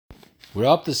We're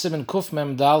up to Siman Kuf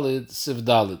Mem Dalid Siv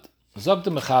Dalid. Zog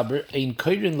the Mechaber, ein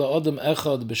koirin la'odem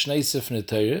echad b'shnei sifnei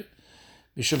Torah,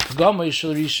 mishum pagama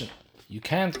shel rishon. You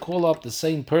can't call up the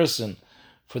same person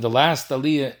for the last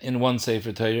aliyah in one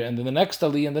Sefer Torah and then the next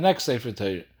aliyah in the next Sefer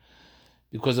Torah.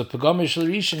 Because of pagama shel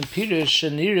rishon, pirish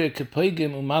shenire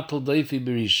kepoigim umatal doifi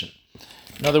b'rishon.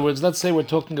 In other words, let's say we're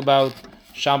talking about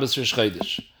Shabbos Rosh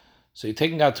Chodesh. So you're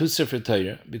taking out two Sefer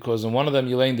Torah, because in one of them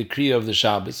you're laying the Kriya of the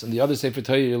Shabbos, and the other Sefer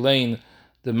Torah you're laying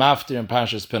the Maftir and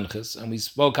Parshas Pinchas. And we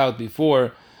spoke out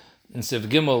before in Siv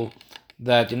Gimel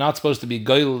that you're not supposed to be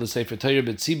goyel the Sefer Torah,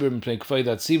 but tzibur and pnei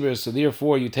that tzibur. So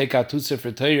therefore you take out two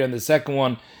Sefer Torah, and the second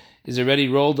one is already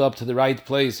rolled up to the right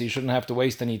place, so you shouldn't have to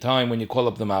waste any time when you call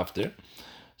up the Maftir.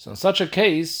 So in such a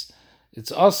case,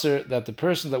 it's usher that the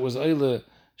person that was oile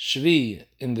Shvi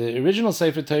in the original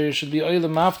Sefer Torah should be oile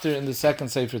Maftir in the second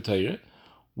Sefer Torah.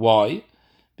 Why?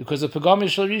 Because of Pagam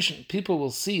Yishal Rishon, people will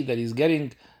see that he's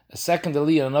getting a second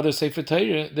aliyah and another Sefer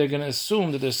Torah. They're going to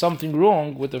assume that there's something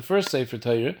wrong with the first Sefer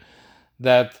Torah,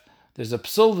 that there's a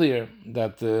psul there,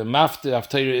 that the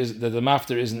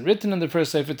Maftir isn't written in the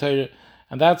first Sefer Torah,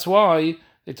 and that's why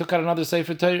they took out another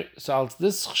Sefer Torah. So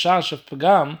this chash of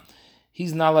Pagam,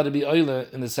 he's not allowed to be oile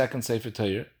in the second Sefer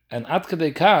Torah, and at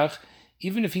kadei kach,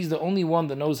 even if he's the only one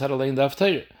that knows how to lay in the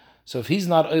Haftarah. So if he's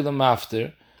not oile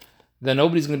Maftir, then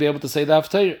nobody's going to be able to say the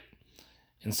Haftarah.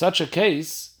 In such a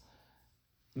case,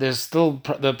 there's still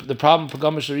the problem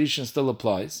Pagam Rishon still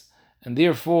applies, and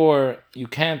therefore you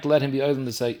can't let him be oil in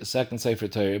the second Sefer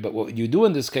Torah. But what you do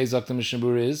in this case, Dr.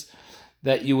 Mishnah is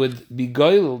that you would be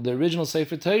goyel the original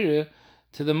Sefer Torah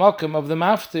to the makom of the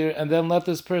Maftir, and then let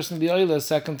this person be oil a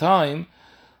second time.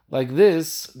 Like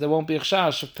this, there won't be a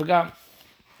chash of Pagam.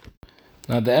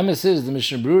 Now the emes is the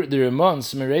Mishnah Berurah, the Ramon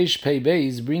Reish Pei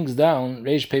Beis brings down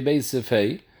Reish Pei Beis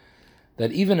Sefei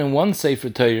that even in one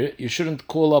Sefer Torah you shouldn't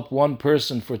call up one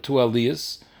person for two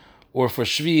aliyahs or for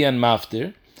Shvi and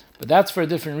Maftir, but that's for a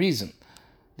different reason.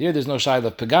 There's no shayla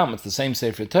of Pagam, it's the same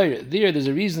Sefer Torah. There's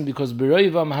a reason because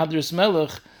Beroiva Mahadris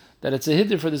Melech that it's a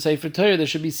hiddur for the Sefer Torah. There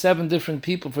should be 7 different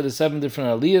people for the 7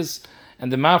 different aliyahs,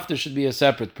 and the Maftir should be a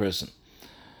separate person.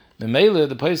 The Mele,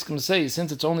 the Poskim say,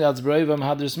 since it's only Atzbrayvam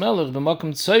Hadris Melech, the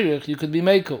Makom Tzairich, you could be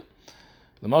Mekel.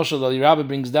 The Mashal Ali Rabbi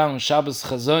brings down Shabbos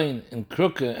Chazoin in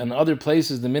Kruke and other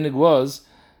places. The minig was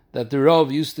that the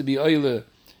Rav used to be Oile,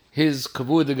 his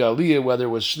Kavud de Galiyah, whether it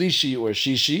was Shlishi or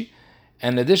Shishi,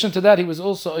 and in addition to that, he was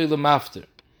also Oile Maftir.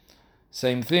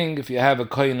 Same thing, if you have a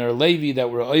Kohen or Levi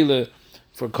that were Oile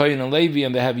for Kohen and Levi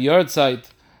and they have Yardzeit,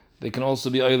 they can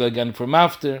also be Oile again for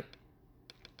Maftir.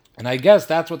 And I guess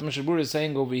that's what the Mishnah Berurah is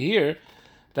saying over here,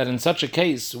 that in such a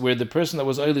case where the person that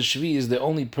was oile Shvi is the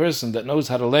only person that knows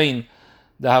how to lay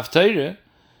the Haftarah,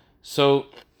 so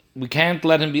we can't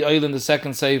let him be oile in the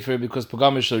second Sefer because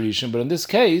Pagam Yishal Rishon. But in this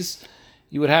case,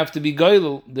 you would have to be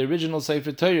goyel the original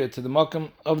Sefer Torah to the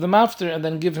makom of the Maftir and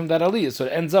then give him that aliyah. So it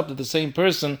ends up that the same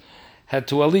person had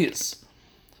 2 aliyahs.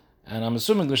 And I'm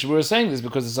assuming the Mishnah Berurah is saying this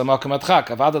because it's a makom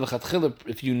atchak.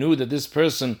 If you knew that this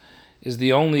person is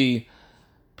the only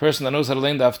person that knows how to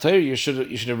lay the Haftarah, you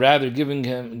should have rather given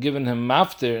him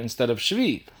Maftir instead of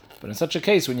Shvi. But in such a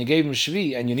case, when you gave him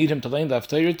Shvi and you need him to lay the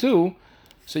Haftarah too,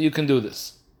 so you can do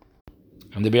this.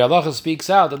 And the Biur Halacha speaks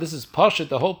out that this is Pashut.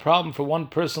 The whole problem for one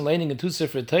person laying in 2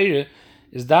 Sefer Torah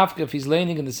is dafka if he's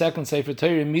laying in the second Sefer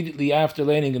Torah immediately after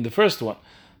laying in the first one.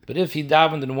 But if he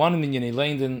davened in one minyan, he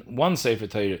laid in one Sefer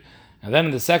Torah, and then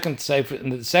in the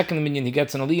second minyan he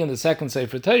gets an aliyah in the second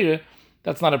Sefer Torah,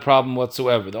 that's not a problem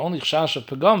whatsoever. The only chash of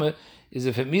Pagama is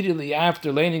if immediately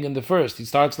after laying in the first, he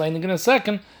starts laying in a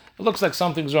second, it looks like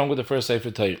something's wrong with the first Sefer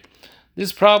Torah.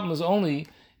 This problem is only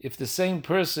if the same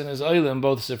person is oile in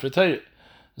both Sefer Torah.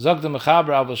 Zog the Mechaber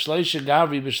avol shloisha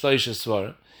gavri b'shloisha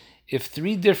svarim. If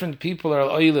 3 different people are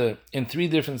oile in 3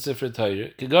 different Sefer Torah,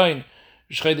 kegoin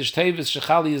Chodesh Tevis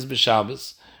shechali is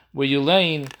b'Shabbos, where you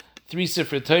laying 3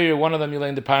 Sefer Torah, one of them you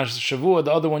laying the Parashas Shavua,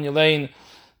 the other one you laying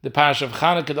the Parasha of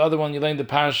Chanukah, the other one you lay in the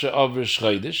Parasha of Rosh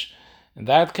Chodesh. In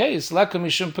that case, Leka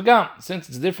Mishum Pagam, since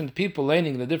it's different people laying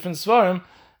in the different Svarim,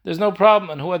 there's no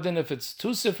problem. And Huadin, if it's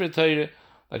 2 Sefer Torah,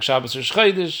 like Shabbos Rosh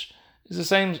Chodesh, is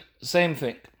the same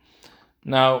thing.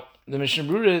 Now, the Mishnah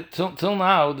Berurah, till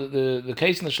now, the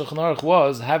case in the Shulchan Aruch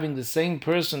was having the same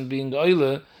person being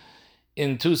oile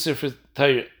in 2 Sefer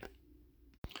Torah.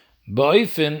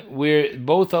 Ba'ifin, where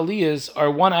both aliyahs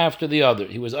are one after the other.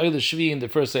 He was oile Shvi in the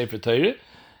first Sefer Torah,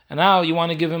 and now you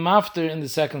want to give him Maftir in the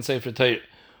second Sefer Torah.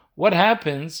 What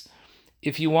happens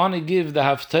if you want to give the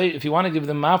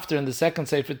Maftir in the second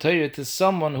Sefer Torah to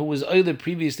someone who was oile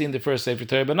previously in the first Sefer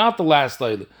Torah, but not the last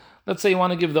oile? Let's say you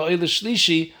want to give the oile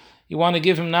Shlishi, you want to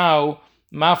give him now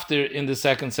Maftir in the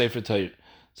second Sefer Torah.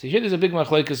 So here there's a big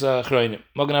machlokes achronim.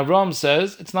 Magen Avraham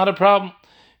says it's not a problem,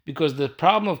 because the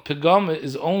problem of pegama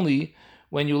is only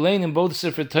when you lay in both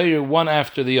Sefer Torah one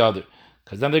after the other.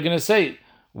 Because then they're going to say,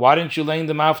 why didn't you lay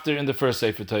them after in the first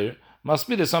Sefer Torah? Must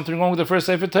be there's something wrong with the first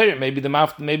Sefer Torah. Maybe the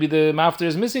mafter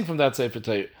is missing from that Sefer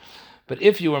Torah. But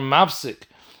if you were mafsik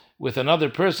with another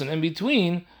person in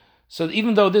between, so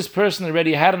even though this person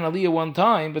already had an aliyah one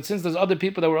time, but since there's other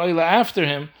people that were oila after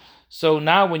him, so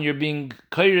now when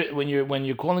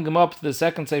you're calling him up to the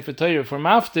second Sefer Torah for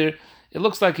mafter, it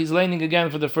looks like he's laning again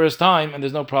for the first time, and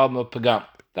there's no problem of pagam.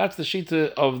 That's the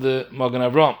shita of the Magen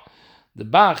Avraham. The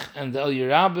Bach and the El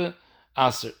Yerabbe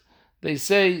Aser. They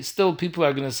say, still people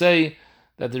are going to say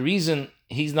that the reason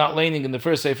he's not laning in the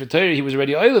first Sefer Torah, he was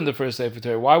already oil in the first Sefer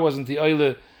Torah. Why wasn't he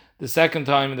oil the second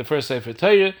time in the first Sefer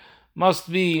Torah?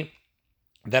 Must be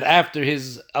that after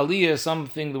his aliyah,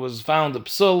 something that was found a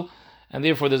psul, and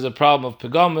therefore there's a problem of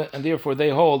pagama, and therefore they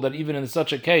hold that even in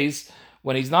such a case,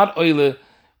 when he's not oil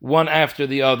one after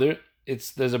the other,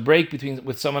 there's a break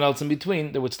with someone else in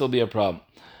between, there would still be a problem.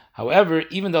 However,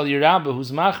 even though Yerabba,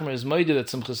 whose machmer is moided at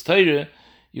Simchas Torah,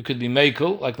 you could be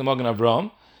mekel, like the Magen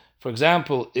Avraham. For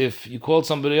example, if you called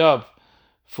somebody up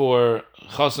for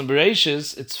Chasam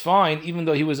Bereishis, it's fine, even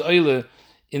though he was oile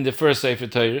in the first Sefer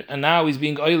Torah, and now he's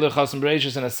being oile Chasam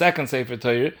Bereishis in a second Sefer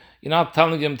Torah. You're not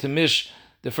telling him to mish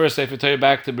the first Sefer Torah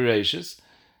back to Bereishis.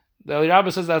 The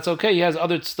Yerabba says that's okay, he has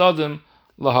other tztadim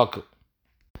lahakul.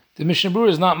 The Mishnah Berurah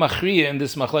is not machriya in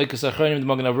this machlokes achronim, the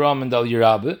Magen Avraham and the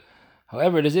Yerabba.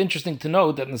 However, it is interesting to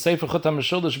note that in the Sefer Chut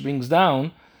HaMeshodesh brings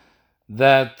down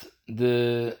that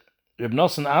the Reb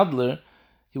Nosson Adler,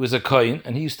 he was a kohen,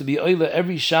 and he used to be oile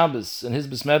every Shabbos in his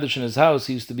besmedrash in his house.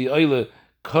 He used to be oile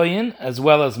kohen as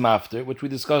well as mafter, which we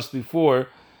discussed before,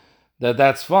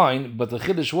 that's fine. But the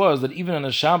chiddush was that even on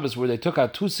a Shabbos where they took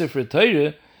out two Sefer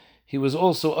Torah, he was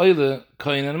also oile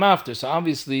kohen and mafter. So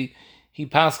obviously he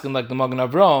paskin like the Magen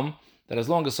Avraham, that as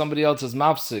long as somebody else is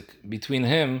mafsik between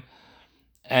him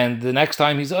and the next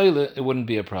time he's oile, it wouldn't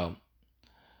be a problem.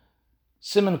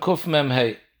 Siman Kuf Mem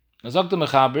Hey. Sagt der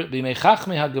Mechaber, b'mei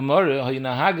chachmei haGemara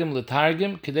haynahagim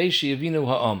letargim kedei sheyavinu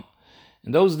ha'am.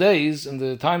 In those days, in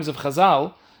the times of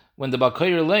Chazal, when the Baal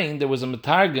Koyer Lane, there was a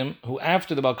metargim who,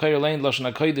 after the Baal Koyer Lane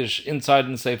Lashon HaKodesh inside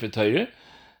in Sefer Torah,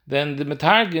 then the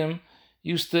metargim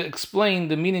used to explain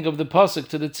the meaning of the pasuk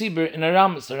to the tzibur in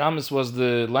Aramis. Aramis was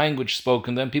the language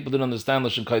spoken then. People didn't understand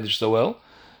Lashon HaKodesh so well.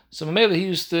 So Mamela, he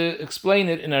used to explain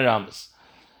it in Aramis.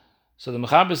 So the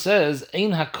Mechaber says,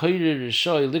 Ein hakoyre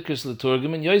rishoy likris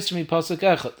leturgim and yoisr mi pasuk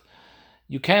echad.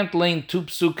 You can't lane two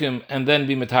psukim and then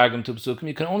be metargim two psukim.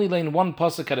 You can only lane one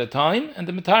pasuk at a time, and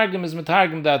the metargim is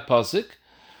metargim that pasuk.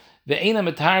 Ve'ena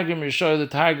metargim rishoy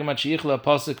letargim achiyichla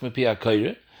pasuk mepi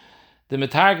hakoyre. The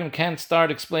metargim can't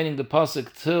start explaining the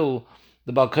pasuk till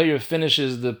the Baal Koyer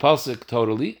finishes the pasuk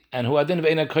totally, and hu adin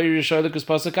ve'ena hakoyre rishoy likris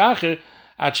pasuk acher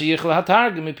achiyichla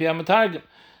hatargim mepi ha-metargim.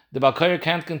 The Baal Koyer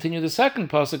can't continue the second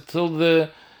pasuk till the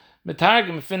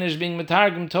metargim finish being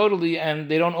metargim totally, and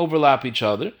they don't overlap each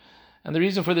other. And the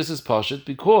reason for this is pashut,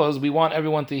 because we want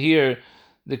everyone to hear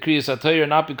the Kriyas HaTorah,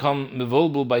 not become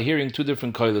mevulbul by hearing two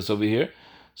different koilas over here.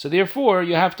 So therefore,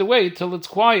 you have to wait till it's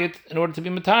quiet in order to be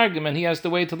metargim, and he has to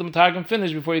wait till the metargim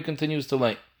finish before he continues to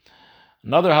lay.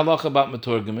 Another halacha about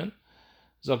metargimin,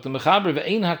 Zok the Mechaber,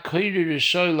 ve'ein hakoyre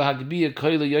rishoy lahagbiya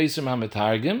koila yoisem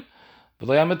ha-metargim,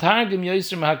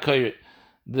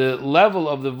 the level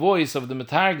of the voice of the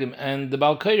metargim and the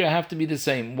Baal Koyer have to be the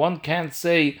same. One can't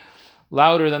say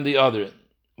louder than the other.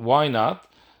 Why not?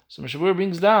 So Mishabur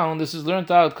brings down, this is learned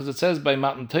out because it says by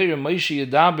Matan Torah, Moshe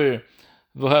Yedaber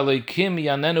v'halekim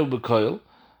yanenu b'koil.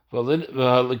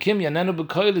 V'halekim yanenu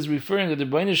b'koil is referring that the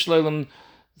Rebbeinu Shloim,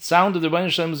 sound of the Rebbeinu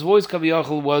Shloim's voice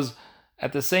kaviyachol was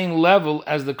at the same level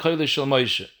as the koil shel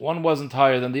Moshe. One wasn't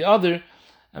higher than the other.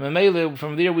 And Mamela,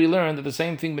 from there we learn that the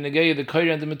same thing b'negei the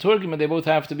koyer and the meturgim, and they both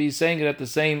have to be saying it at the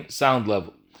same sound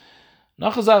level.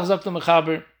 Nachazach zakt the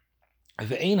Mechaber,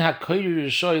 ve'ein hakoyer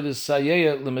rishoy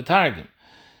l'sayeya l'metargim.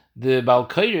 The Baal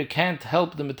Koyer can't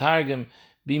help the metargim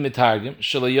be metargim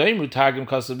shalayoyim metargim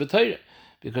kasav b'Torah,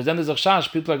 because then there's a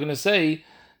chash. People are going to say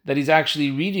that he's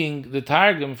actually reading the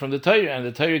targum from the Torah, and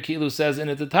the Torah kilu says in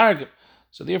it the targum.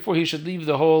 So therefore, he should leave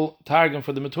the whole targum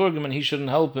for the meturgim, and he shouldn't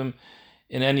help him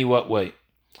in any what way.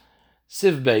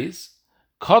 Siv Beis,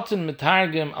 Cotton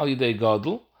metargem al yidei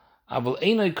gadol, aval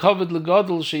einay kavod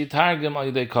legadol sheyitargem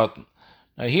al yidei cotton.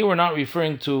 Now here we're not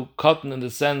referring to cotton in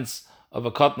the sense of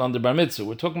a cotton under bar mitzvah.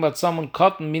 We're talking about someone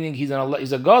cotton, meaning he's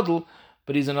a gadol,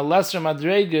 but he's in a lesser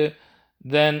madrege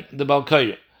than the Baal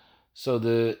Koyer. So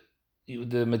the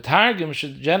metargem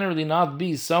should generally not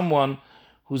be someone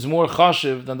who's more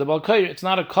chashiv than the Baal Koyer. It's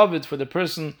not a kavod for the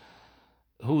person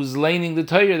who's laning the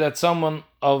Torah, that someone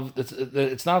of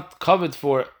it's not covered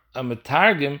for a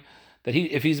metargim, that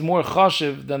if he's more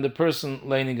chashiv than the person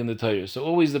laning in the Torah. So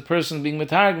always the person being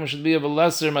metargim should be of a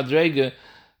lesser madrega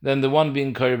than the one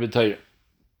being koyer b'Torah.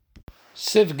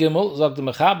 Sif Gimel, sagt the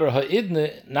Mechaber,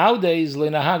 ha'idne, nowadays,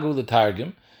 le'nahagu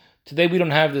l'targim. Today we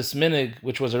don't have this minig,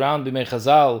 which was around b'mei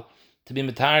chazal, to be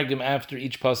metargim after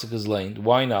each pasuk is laned.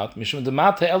 Why not? Mishum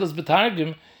demate elis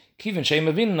betargim, kivin she'im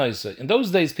avin noisa. In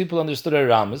those days, people understood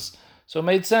Aramis, so it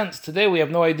made sense. Today we have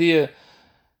no idea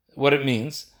what it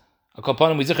means. A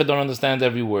kolpanim we don't understand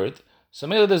every word. So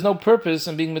maybe there's no purpose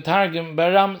in being metargim by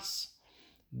Aramis.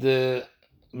 The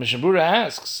Mishabura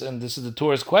asks, and this is the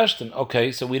Torah's question,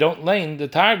 okay, so we don't lane the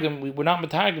Targum, we're not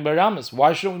Metargum by Ramas.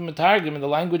 Why shouldn't we Metargum in the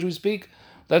language we speak?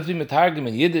 Let's be Metargum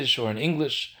in Yiddish or in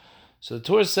English. So the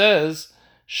Torah says,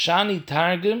 Shani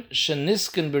Targum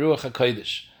Sheniskin Beruach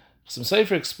HaKodesh. Some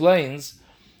Sefer explains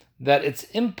that it's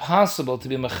impossible to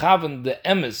be Mechavan the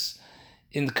Emes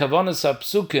in the Kavanas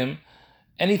HaPsukim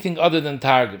anything other than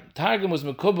Targum. Targum was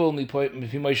Mekubal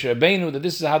Mipi Moshe Rabbeinu, that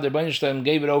this is how the Rebbeinu Shalom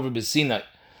gave it over B'Sinai.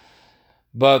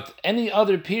 But any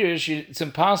other pirish, it's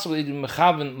impossible to be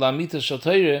mechaven lamita shel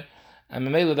Torah, and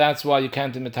memela that's why you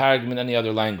can't be metargim in any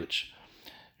other language.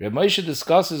 Reb Moshe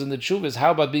discusses in the Tshuvas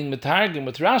how about being metargim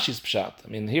with Rashi's pshat. I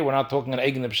mean, here we're not talking an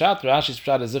eigen pshat. Rashi's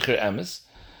pshat is zicher emes.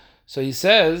 So he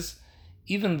says,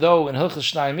 even though in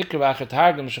Hilchos Shnai Mikra V'Achar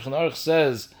Targum Shulchan Aruch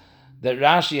says that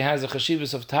Rashi has a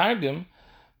chashivus of targum,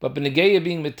 but b'negeya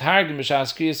being metargim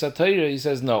b'shas kriyas HaTorah, he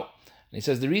says no. And he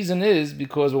says the reason is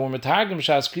because when we're metargim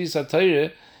Shas Kriyas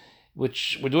HaTorah,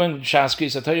 which we're doing Shas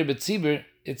Kriyas HaTorah b'tzibur,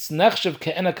 it's nechshav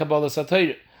ke'ena Kabbalas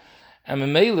HaTorah. And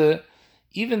Memele,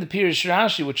 even the Pirish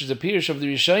Rashi, which is a Pirish of the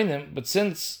Rishonim, but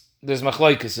since there's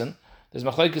Machlokes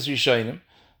Rishonim,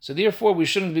 so therefore we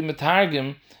shouldn't be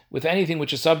metargim with anything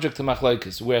which is subject to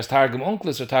Machlokes. Whereas Targum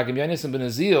Unklis or Targum Yonis and Ben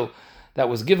Azil, that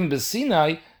was given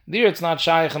b'Sinai, there it's not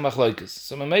Shaykh and Machlokes.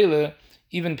 So Memele,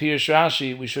 even Pirish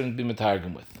Rashi, we shouldn't be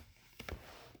metargim with.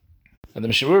 And the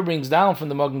Mishavur brings down from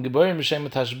the Magen Geburim B'Shem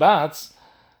Tashbatz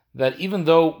that even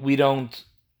though we don't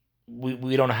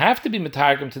have to be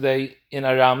metargim today in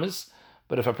Aramis,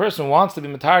 but if a person wants to be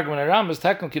metargim in Aramis,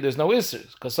 technically there's no isser.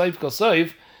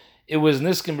 Kosayif, it was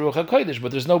Niskin Baruch HaKodesh,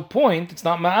 but there's no point, it's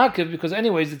not ma'akiv, because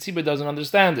anyways the tzibur doesn't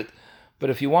understand it. But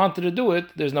if you wanted to do it,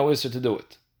 there's no isser to do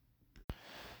it.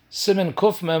 Siman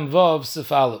Kuf Mem Vav Sif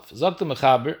Aleph. Zok the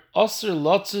Mechaber, Osir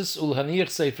Lotzis Ulhanich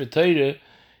Sefer Torah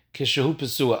Kishehu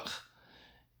Pesuach.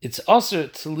 It's also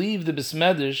to leave the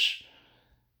Besmedish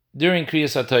during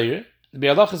Kriyas HaTorah. The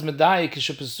Bi'alach is Medai,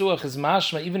 Kishapesuach is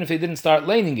Mashma, even if they didn't start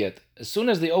laning yet. As soon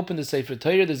as they open the Sefer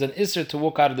Torah, there's an Isser to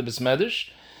walk out of the Besmedish.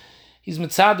 He's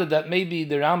mitzaded that maybe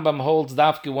the Rambam holds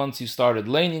Dafke once you started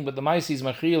laning, but the Maisi is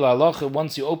Machriel Halacha,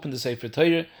 once you open the Sefer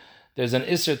Torah, there's an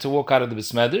Isser to walk out of the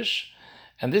Besmedish.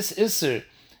 And this Isser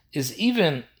is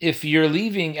even if you're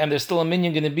leaving and there's still a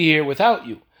minion going to be here without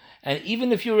you. And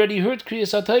even if you already heard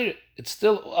Kriyas HaTorah, it's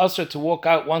still usher to walk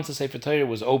out once the Sefer Torah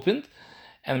was opened.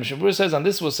 And the Mishabur says, and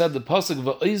this was said, the pasuk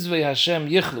V'oizvei Hashem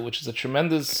Yichlu, which is a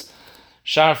tremendous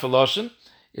shar for Loshen.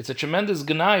 It's a tremendous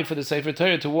gnai for the Sefer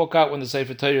Torah to walk out when the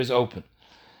Sefer Torah is open.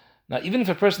 Now, even if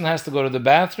a person has to go to the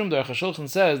bathroom, the Aruch HaShulchan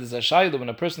says, there's a shayla, when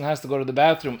a person has to go to the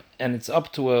bathroom, and it's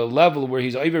up to a level where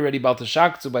he's already about to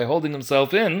shaktzu by holding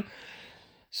himself in,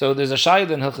 so there's a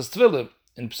shayla in Hilchos Tefillah,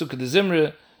 in Pesukah de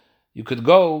Zimra, you could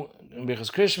go, in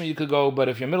Birchas Krishma you could go, but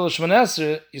if you're middle of Shemon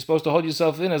Esrei, you're supposed to hold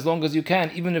yourself in as long as you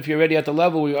can, even if you're already at the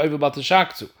level where you're about to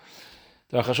shaktzu.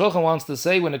 The Aruch HaShulchan wants to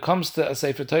say, when it comes to a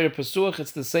Sefer Torah Pesuach,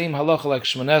 it's the same halacha like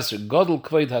Shemon Esrei, Godel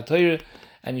Kveid HaTorah,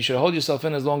 and you should hold yourself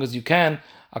in as long as you can,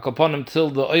 akaponim till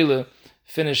the oile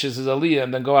finishes his aliyah,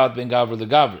 and then go out ben gavr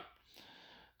legavr.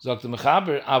 Zok the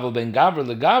Mechaber, aval ben gavr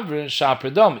legavr shaper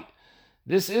domi.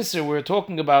 This isser we're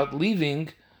talking about leaving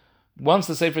once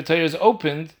the Sefer Torah is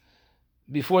opened,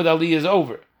 before the aliyah is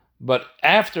over. But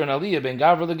after an aliyah ben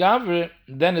gavr legavr,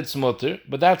 then it's mutter.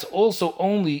 But that's also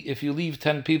only if you leave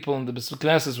 10 people in the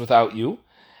Knesset without you.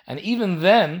 And even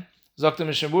then, Zok the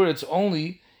Mishabur, it's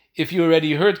only if you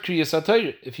already heard Kriyas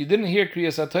HaTorah. If you didn't hear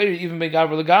Kriyas HaTorah, even ben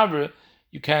gavr legavr,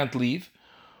 you can't leave.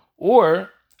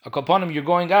 Or, a kapanim, you're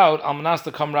going out, almanas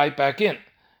to come right back in.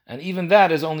 And even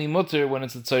that is only mutter when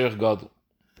it's a tzorich gadol.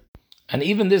 And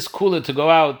even this kula to go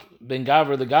out ben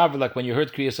gavr legavr, like when you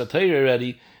heard Kriyas HaTorah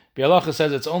already, Bi'alacha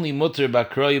says it's only mutter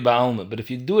ba'kroi ba'alma. But if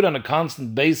you do it on a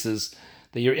constant basis,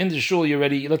 that you're in the shul, you're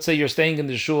ready, let's say you're staying in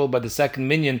the shul by the second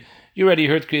minyan, you already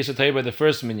heard Kriyas HaTorah by the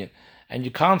first minyan, and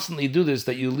you constantly do this,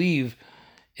 that you leave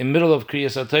in middle of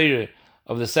Kriyas HaTorah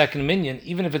of the second minyan,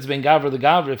 even if it's ben gavr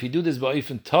legavr, if you do this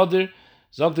ba'ofen tader,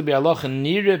 zog the Bi'alacha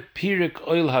nire pirik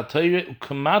oil HaTorah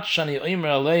u'kamat shani oimer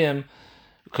aleim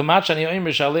Now,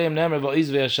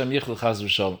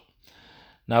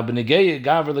 Benegei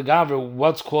Gaver the Gaver,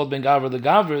 what's called Ben Gaver the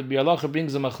Gaver, Bialacha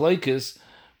brings a machlokes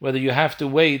whether you have to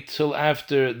wait till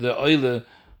after the oile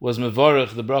was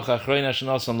mevorach the bracha achreina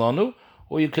shenasan lanu,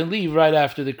 or you can leave right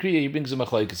after the kriya. He brings a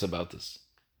machlokes about this.